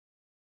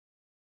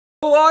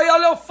Who all y'all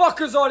little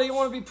fuckers are that you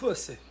want to be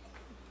pussy?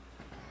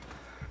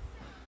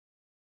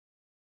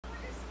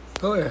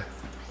 Go ahead.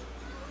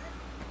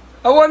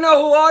 I want to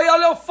know who all y'all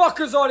little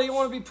fuckers are that you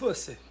want to be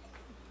pussy.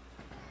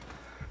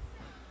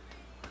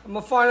 I'm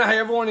going to find out how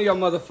every one of y'all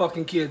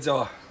motherfucking kids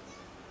are.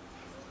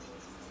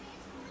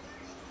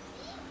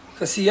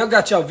 Because see, y'all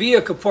got your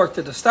vehicle parked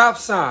at the stop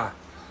sign.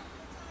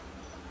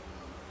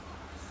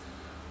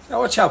 Now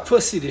watch how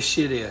pussy this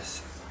shit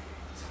is.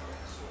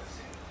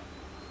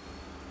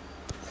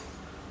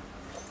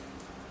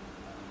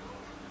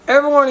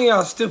 Every one of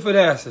y'all stupid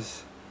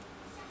asses.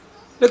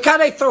 Look how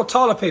they throw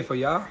toilet paper,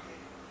 y'all.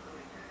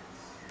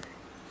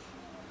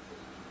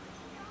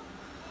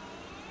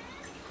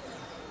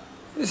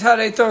 This is how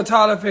they throw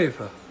toilet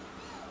paper.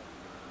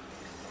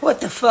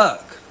 What the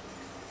fuck?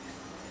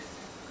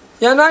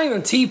 Y'all not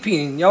even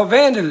TPing, y'all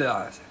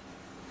vandalizing.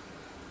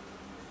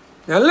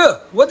 Now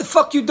look, what the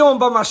fuck you doing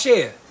by my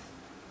shed?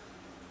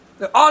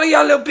 Look, all of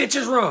y'all little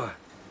bitches run.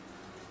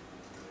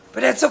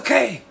 But that's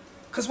okay.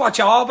 Cause watch,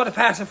 y'all all about to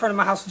pass in front of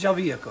my house with your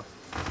vehicle.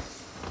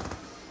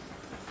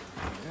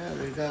 Yeah,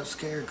 they got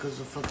scared because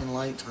the fucking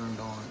light turned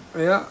on.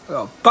 Yeah,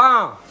 oh,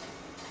 BAM!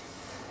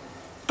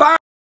 BAM!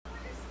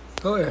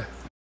 Go ahead.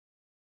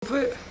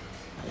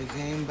 They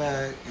came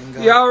back and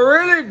got... Y'all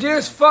really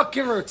just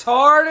fucking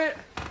retarded?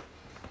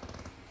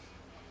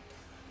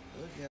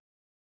 Look at...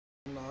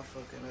 I'm not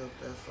fucking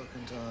up that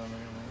fucking time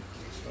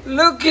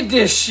anymore. Look at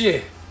this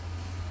shit.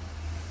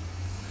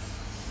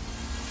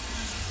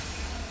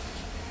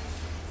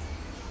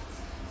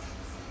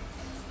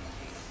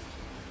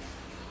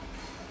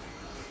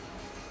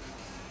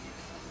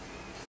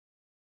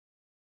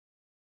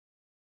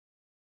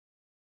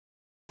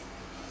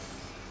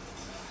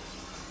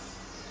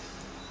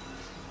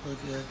 Look,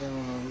 yeah, I don't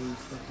know who the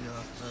fuck you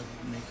are, because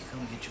I make you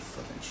come get your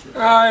fucking shit. Oh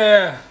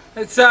yeah,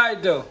 it's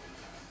alright though.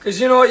 Cause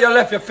you know what, y'all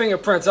left your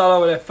fingerprints all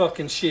over that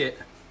fucking shit.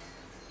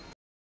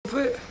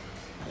 They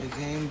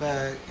came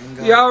back and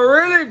got... Y'all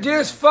really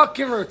just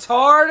fucking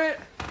retarded?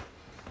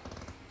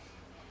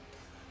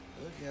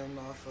 Look, yeah, I'm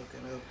not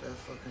fucking up that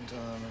fucking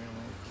time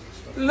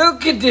anymore.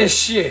 Look at this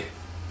shit.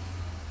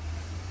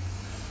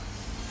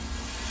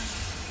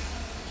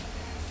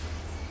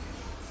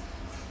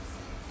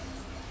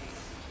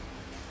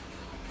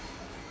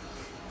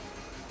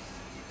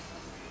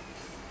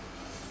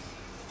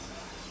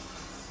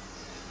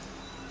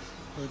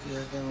 Look, yeah,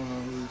 I don't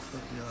know who the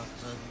fuck you are,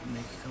 because I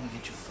make you come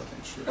get your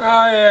fucking shit.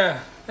 Oh yeah,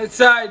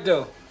 it's alright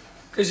though.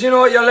 Cause you know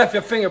what, y'all left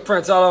your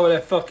fingerprints all over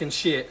that fucking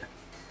shit.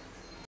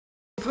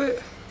 They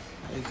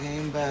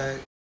came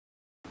back.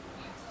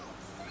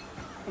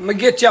 I'm gonna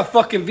get y'all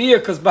fucking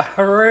vehicles by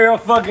real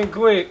fucking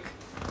quick.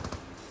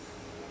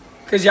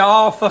 Cause y'all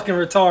all fucking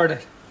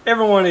retarded.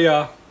 Every one of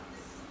y'all.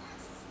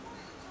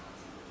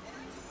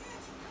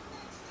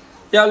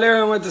 Y'all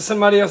literally went to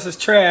somebody else's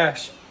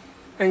trash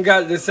and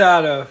got this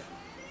out of.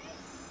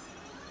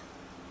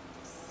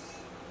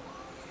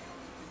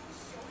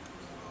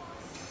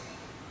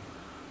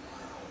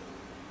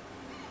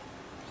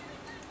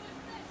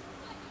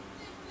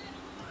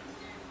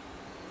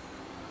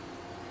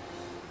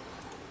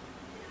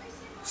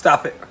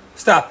 Stop it.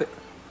 Stop it.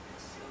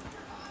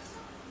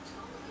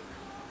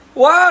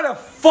 Why the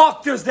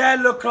fuck does that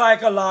look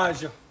like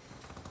Elijah?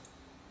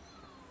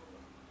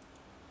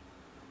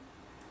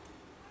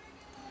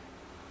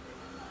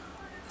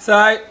 It's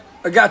alright.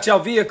 I got y'all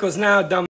vehicles now, dumb.